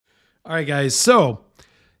All right, guys. So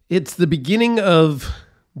it's the beginning of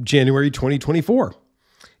January 2024.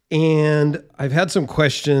 And I've had some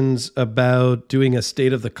questions about doing a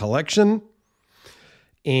state of the collection.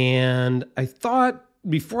 And I thought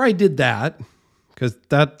before I did that, because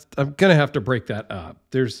I'm going to have to break that up.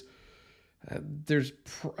 I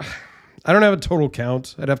don't have a total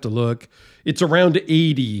count. I'd have to look. It's around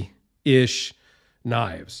 80-ish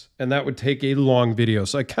knives. And that would take a long video.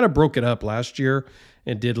 So I kind of broke it up last year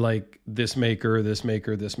and did like this maker, this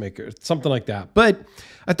maker, this maker, something like that. But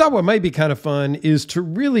I thought what might be kind of fun is to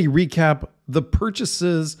really recap the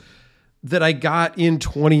purchases that I got in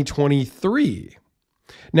 2023.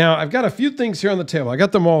 Now, I've got a few things here on the table. I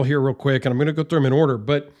got them all here real quick, and I'm going to go through them in order.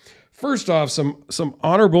 But first off, some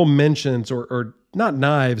honorable mentions, or not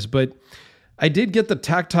knives, but I did get the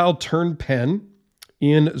tactile turn pen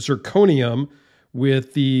in zirconium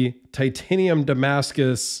with the titanium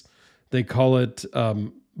Damascus. They call it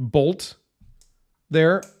bolt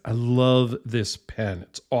there. I love this pen.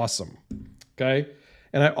 It's awesome. Okay.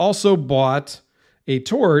 And I also bought a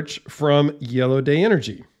torch from Yellow Day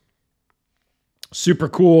Energy. Super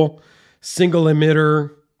cool. Single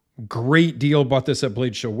emitter. Great deal. Bought this at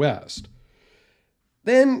Blade Show West.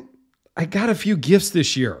 Then I got a few gifts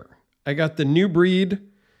this year. I got the New Breed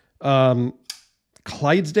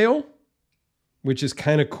Clydesdale, which is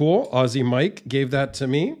kind of cool. Aussie Mike gave that to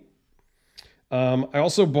me. I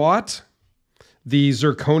also bought the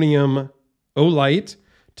zirconium Olight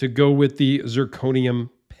to go with the zirconium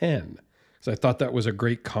pen. So I thought that was a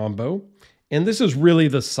great combo. And this is really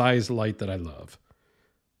the size light that I love.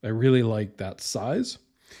 I really like that size.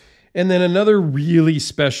 And then another really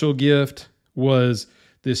special gift was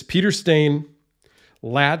this Peter Stain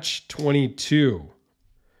Latch 22.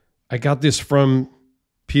 I got this from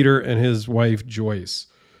Peter and his wife, Joyce,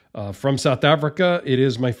 from South Africa. It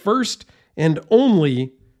is my first and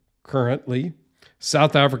only currently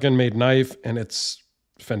South African made knife, and it's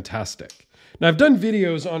fantastic. Now, I've done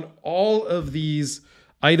videos on all of these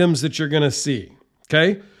items that you're going to see,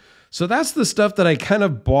 okay? So that's the stuff that I kind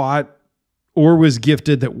of bought or was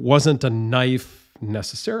gifted that wasn't a knife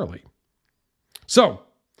necessarily. So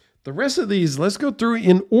the rest of these, let's go through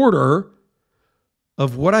in order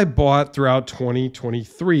of what I bought throughout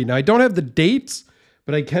 2023. Now, I don't have the dates,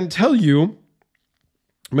 but I can tell you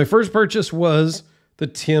my first purchase was the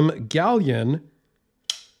Tim Gallion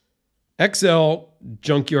XL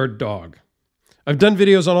Junkyard Dog. I've done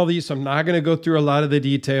videos on all these, so I'm not going to go through a lot of the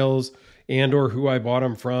details and or who I bought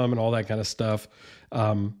them from and all that kind of stuff.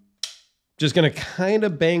 Just going to kind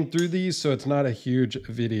of bang through these so it's not a huge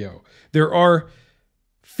video. There are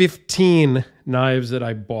 15 knives that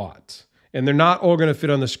I bought, and they're not all going to fit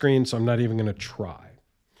on the screen, so I'm not even going to try.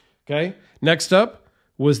 Okay, next up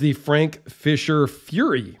was the Frank Fisher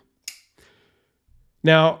Fury.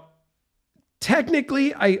 Now,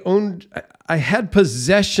 technically, I had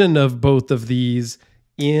possession of both of these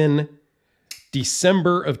in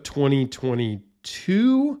December of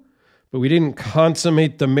 2022, but we didn't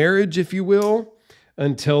consummate the marriage, if you will,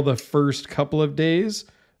 until the first couple of days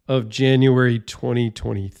of January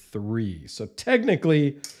 2023. So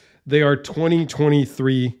technically, they are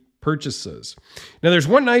 2023 purchases. Now, there's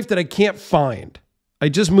one knife that I can't find. I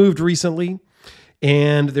just moved recently,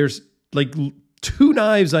 and there's like 2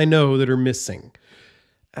 knives I know that are missing.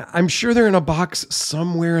 I'm sure they're in a box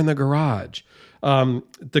somewhere in the garage.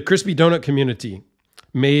 The Crispy Donut community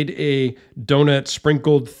made a donut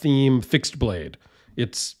sprinkled theme fixed blade.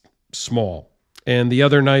 It's small. And the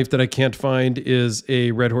other knife that I can't find is a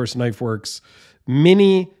Red Horse Knife Works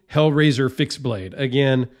mini Hellraiser fixed blade.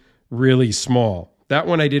 Again, really small. That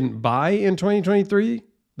one I didn't buy in 2023,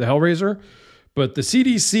 the Hellraiser. But the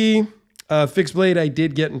CDC fixed blade I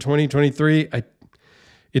did get in 2023.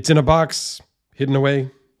 It's in a box hidden away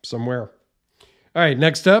somewhere. All right,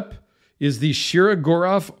 next up is the Shira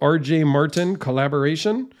Goroff RJ Martin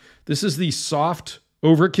collaboration. This is the soft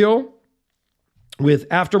overkill with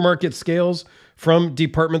aftermarket scales from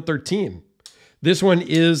Department 13. This one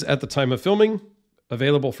is, at the time of filming,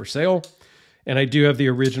 available for sale. And I do have the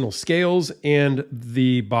original scales and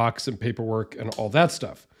the box and paperwork and all that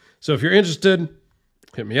stuff. So if you're interested,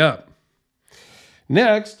 hit me up.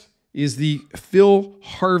 Next is the Phil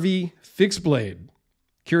Harvey fixed blade,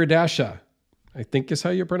 Kiradasha, I think is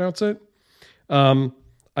how you pronounce it. I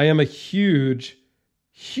am a huge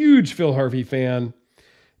Phil Harvey fan,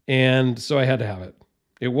 and so I had to have it.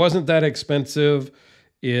 It wasn't that expensive.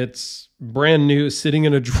 It's brand new, sitting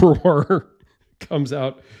in a drawer. Comes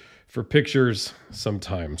out for pictures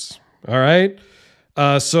sometimes. All right.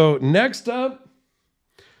 So next up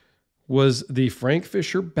was the Frank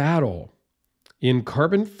Fisher Battle in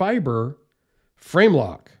carbon fiber frame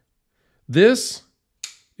lock. This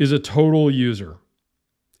is a total user.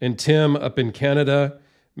 And Tim up in Canada,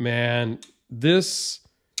 man, this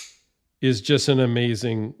is just an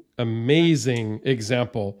amazing, amazing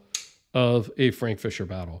example of a Frank Fisher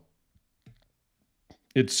battle.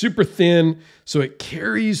 It's super thin, so it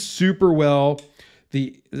carries super well.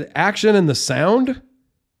 The action and the sound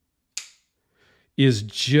is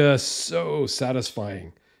just so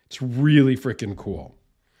satisfying. It's really freaking cool.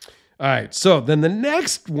 All right, so then the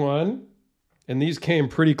next one, and these came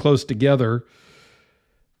pretty close together,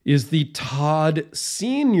 is the Todd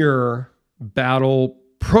Senior Battle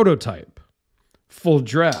Prototype. Full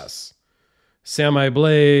dress. Samurai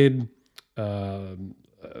blade, Zerkatai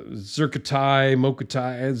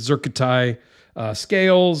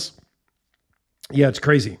scales. Yeah, it's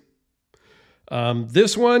crazy.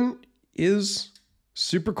 This one is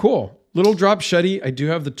super cool. Little drop shutty. I do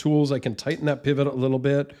have the tools. I can tighten that pivot a little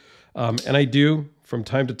bit. And I do from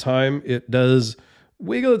time to time. It does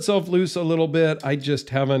wiggle itself loose a little bit. I just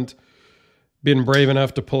haven't been brave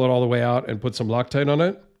enough to pull it all the way out and put some Loctite on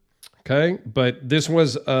it. Okay. But this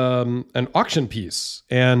was an auction piece,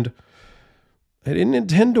 and I didn't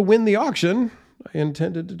intend to win the auction. I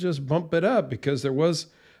intended to just bump it up because there was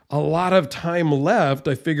a lot of time left.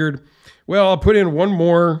 I figured, well, I'll put in one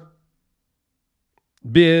more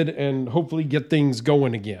bid and hopefully get things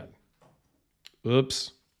going again.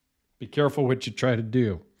 Oops. Be careful what you try to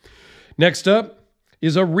do. Next up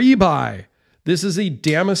is a rebuy. This is a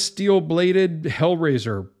Damasteel bladed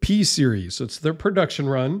Hellraiser P series. So it's their production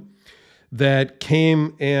run that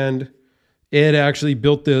came, and Ed actually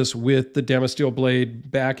built this with the Damasteel blade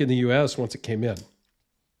back in the US once it came in.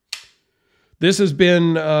 This has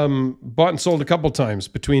been bought and sold a couple times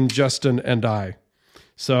between Justin and I.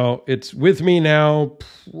 So it's with me now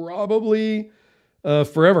probably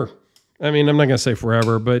forever. I mean, I'm not going to say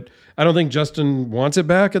forever, but I don't think Justin wants it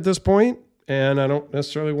back at this point, and I don't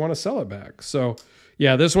necessarily want to sell it back. So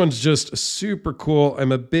yeah, this one's just super cool.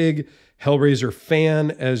 I'm a big Hellraiser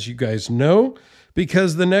fan, as you guys know,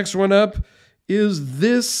 because the next one up is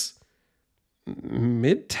this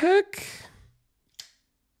Midtech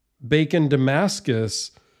Bacon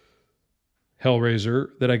Damascus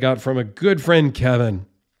Hellraiser that I got from a good friend, Kevin.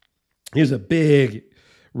 He's a big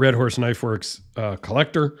Red Horse Knife Works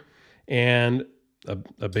collector and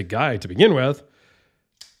a big guy to begin with.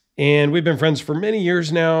 And we've been friends for many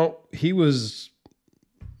years now. He was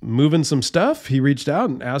moving some stuff. He reached out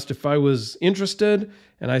and asked if I was interested.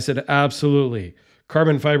 And I said, absolutely.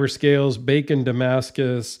 Carbon fiber scales, Bacon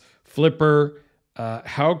Damascus, flipper.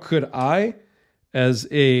 How could I, as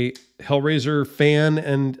a Hellraiser fan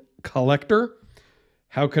and collector,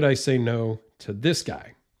 how could I say no to this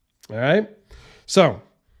guy? All right. So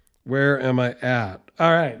where am I at?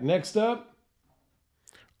 All right. Next up,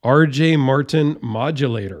 RJ Martin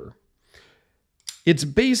Modulator. It's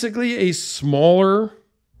basically a smaller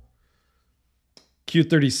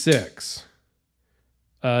Q36.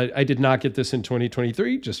 I did not get this in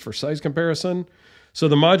 2023, just for size comparison. So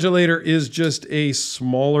the Modulator is just a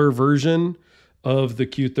smaller version of the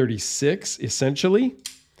Q36, essentially.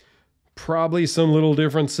 Probably some little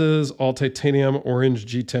differences. All titanium, orange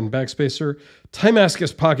G10 backspacer,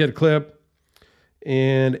 Timascus pocket clip,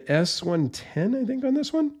 and S110, I think, on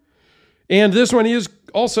this one. And this one is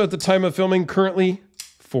also, at the time of filming, currently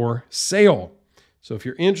for sale. So if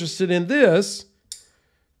you're interested in this,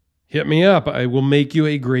 hit me up. I will make you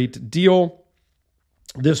a great deal.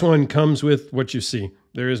 This one comes with what you see.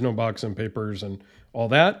 There is no box and papers and all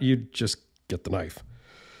that. You just get the knife.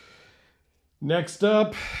 Next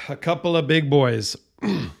up, a couple of big boys.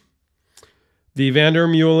 The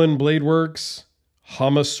Vandermeulen Blade Works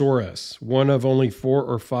Homosaurus, one of only 4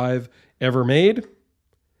 or 5 ever made.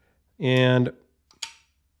 And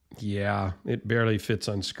yeah, it barely fits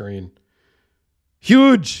on screen.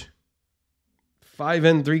 Huge 5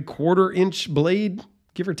 3/4 inch blade,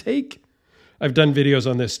 give or take. I've done videos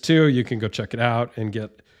on this too. You can go check it out and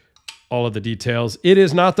get all of the details. It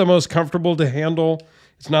is not the most comfortable to handle.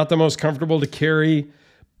 It's not the most comfortable to carry,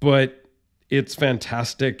 but it's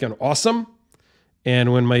fantastic and awesome.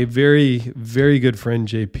 And when my very, very good friend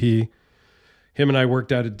JP, him and I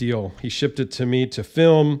worked out a deal. He shipped it to me to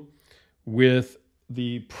film with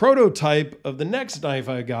the prototype of the next knife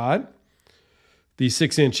I got, the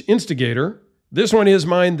 6-inch Instigator. This one is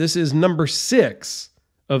mine. This is number 6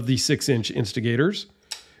 of the 6-inch Instigators.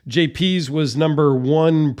 JP's was number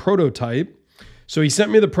 1 prototype. So he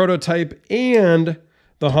sent me the prototype and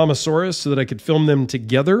the Homosaurus so that I could film them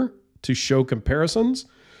together to show comparisons.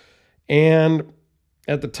 And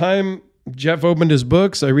at the time Jeff opened his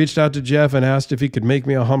books, I reached out to Jeff and asked if he could make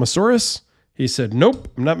me a Homosaurus. He said, nope,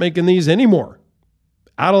 I'm not making these anymore.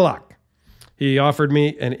 Out of luck. He offered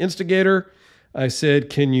me an Instigator. I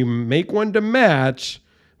said, can you make one to match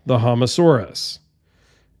the Homosaurus?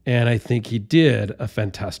 And I think he did a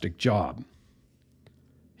fantastic job.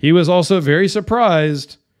 He was also very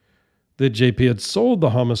surprised that JP had sold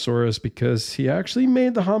the Homosaurus because he actually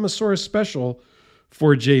made the Homosaurus special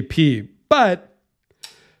for JP. But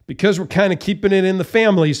because we're kind of keeping it in the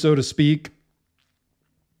family, so to speak,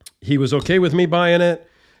 he was okay with me buying it,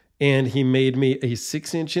 and he made me a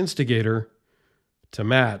 6-inch Instigator to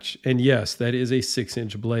match. And yes, that is a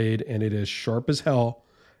 6-inch blade, and it is sharp as hell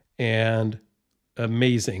and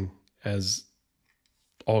amazing as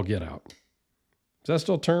all get out. Is that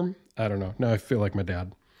still a term? I don't know. Now I feel like my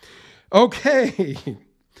dad. Okay.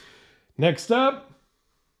 Next up,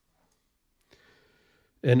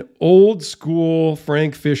 an old school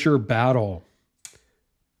Frank Fisher battle.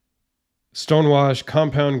 Stonewash,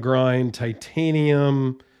 compound grind,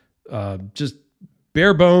 titanium, just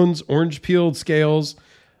bare bones, orange peeled scales.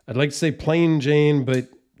 I'd like to say plain Jane, but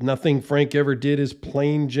nothing Frank ever did is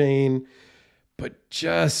plain Jane, but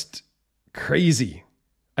just crazy.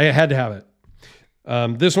 I had to have it.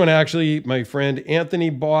 This one actually, my friend Anthony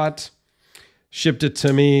bought, shipped it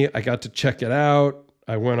to me. I got to check it out.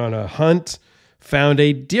 I went on a hunt, found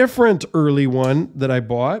a different early one that I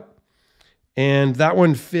bought, and that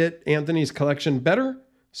one fit Anthony's collection better,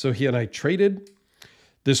 so he and I traded.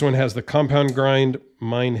 This one has the compound grind.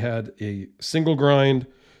 Mine had a single grind,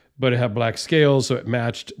 but it had black scales, so it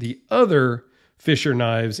matched the other Fisher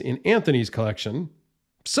knives in Anthony's collection.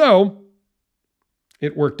 So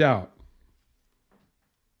it worked out.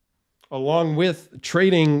 Along with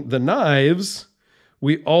trading the knives,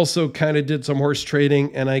 we also kind of did some horse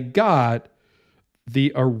trading, and I got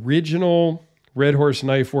the original Red Horse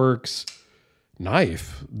Knife Works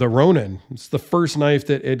knife, the Ronin. It's the first knife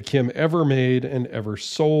that Ed Kim ever made and ever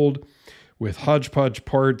sold, with hodgepodge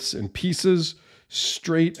parts and pieces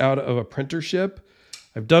straight out of apprenticeship.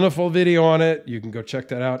 I've done a full video on it. You can go check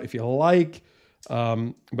that out if you like.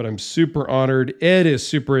 But I'm super honored. Ed is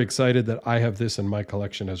super excited that I have this in my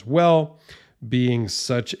collection as well, being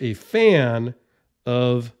such a fan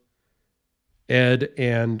of Ed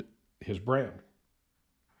and his brand.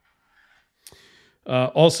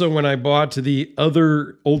 Also, when I bought the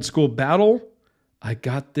other old school battle, I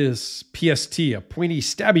got this PST, a pointy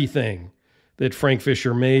stabby thing that Frank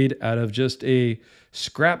Fisher made out of just a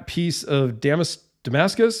scrap piece of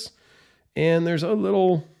Damascus. And there's a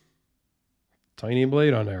little tiny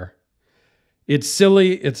blade on there. It's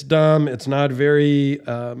silly. It's dumb. It's not very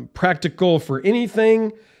practical for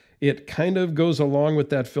anything. It kind of goes along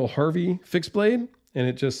with that Phil Harvey fixed blade, and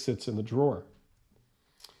it just sits in the drawer.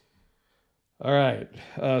 All right.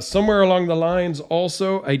 Somewhere along the lines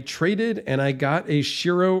also, I traded and I got a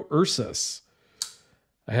Shiro Ursus.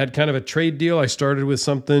 I had kind of a trade deal. I started with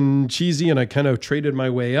something cheesy and I kind of traded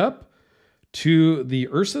my way up to the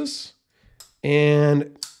Ursus.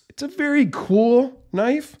 And it's a very cool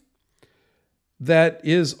knife that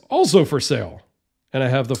is also for sale. And I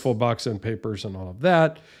have the full box and papers and all of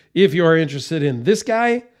that. If you are interested in this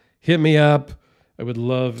guy, hit me up. I would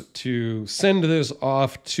love to send this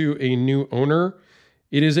off to a new owner.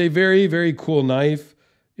 It is a very, very cool knife.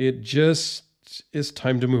 It just is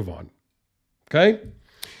time to move on. Okay?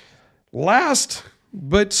 Last,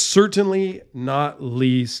 but certainly not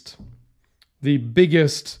least, the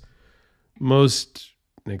biggest, most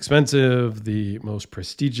expensive, the most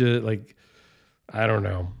prestigious, like, I don't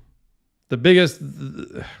know. The biggest,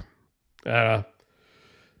 the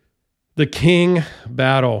King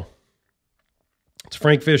battle. It's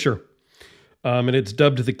Frank Fisher. And it's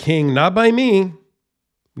dubbed the King, not by me.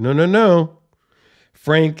 No, no, no.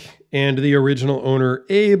 Frank and the original owner,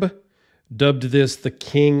 Abe, dubbed this the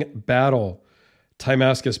King Battle.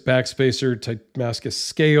 Damascus backspacer, Damascus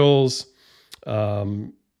scales,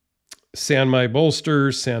 Sanmai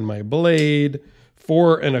bolsters, Sanmai blade,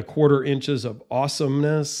 4 1/4 inches of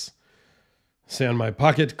awesomeness, Sanmai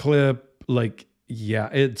pocket clip. Like, yeah,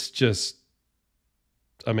 it's just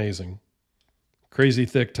amazing. Crazy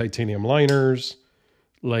thick titanium liners.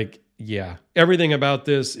 Like, yeah, everything about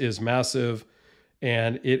this is massive,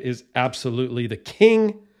 and it is absolutely the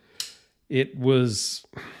king. It was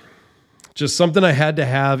just something I had to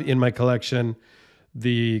have in my collection.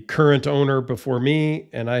 The current owner before me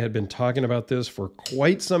and I had been talking about this for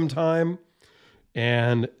quite some time,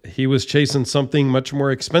 and he was chasing something much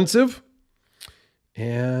more expensive,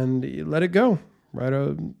 and he let it go right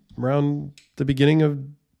around the beginning of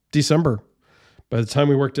December. By the time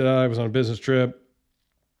we worked it out, I was on a business trip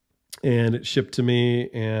and it shipped to me.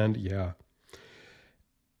 And yeah,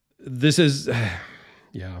 this is,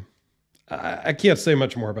 yeah, I can't say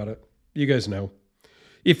much more about it. You guys know.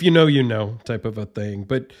 if you know type of a thing.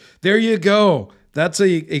 But there you go. That's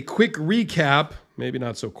a quick recap, maybe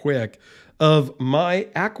not so quick, of my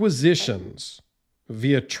acquisitions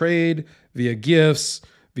via trade, via gifts,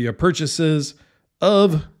 via purchases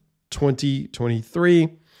of 2023.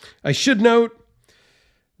 I should note,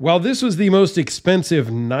 while this was the most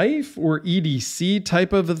expensive knife or EDC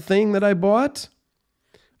type of a thing that I bought,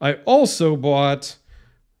 I also bought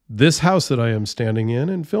this house that I am standing in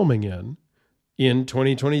and filming in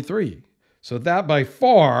 2023. So that by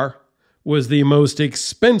far was the most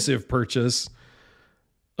expensive purchase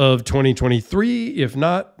of 2023, if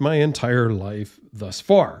not my entire life thus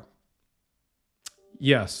far.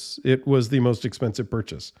 Yes, it was the most expensive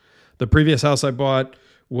purchase. The previous house I bought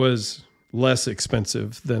was less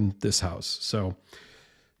expensive than this house. So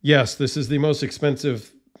yes, this is the most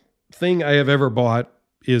expensive thing I have ever bought,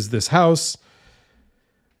 is this house,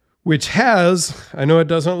 which has, I know it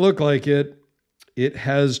doesn't look like it, it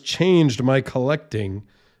has changed my collecting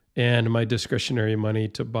and my discretionary money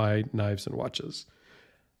to buy knives and watches.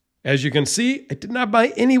 As you can see, I did not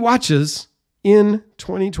buy any watches in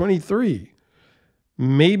 2023.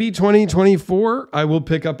 Maybe 2024, I will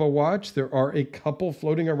pick up a watch. There are a couple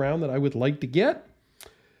floating around that I would like to get.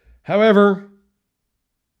 However,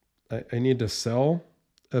 I need to sell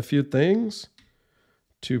a few things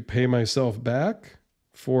to pay myself back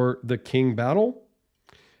for the King battle.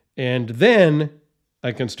 And then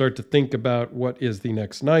I can start to think about what is the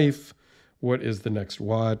next knife, what is the next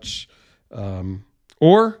watch,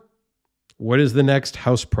 or what is the next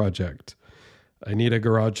house project. I need a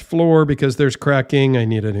garage floor because there's cracking. I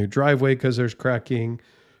need a new driveway because there's cracking.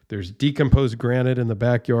 There's decomposed granite in the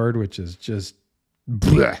backyard, which is just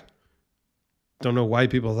bleh. Don't know why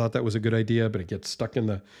people thought that was a good idea, but it gets stuck in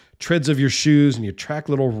the treads of your shoes and you track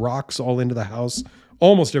little rocks all into the house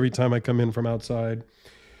almost every time I come in from outside.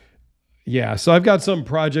 Yeah, so I've got some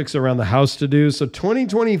projects around the house to do. So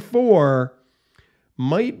 2024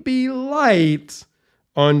 might be light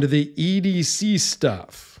on the EDC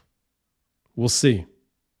stuff. We'll see.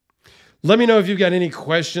 Let me know if you've got any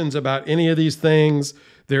questions about any of these things.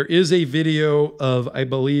 There is a video of, I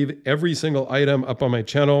believe, every single item up on my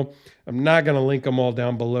channel. I'm not going to link them all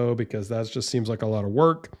down below because that just seems like a lot of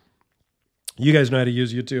work. You guys know how to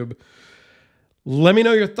use YouTube. Let me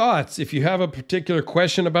know your thoughts. If you have a particular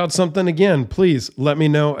question about something, again, please let me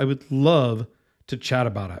know. I would love to chat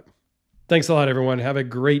about it. Thanks a lot, everyone. Have a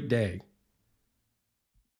great day.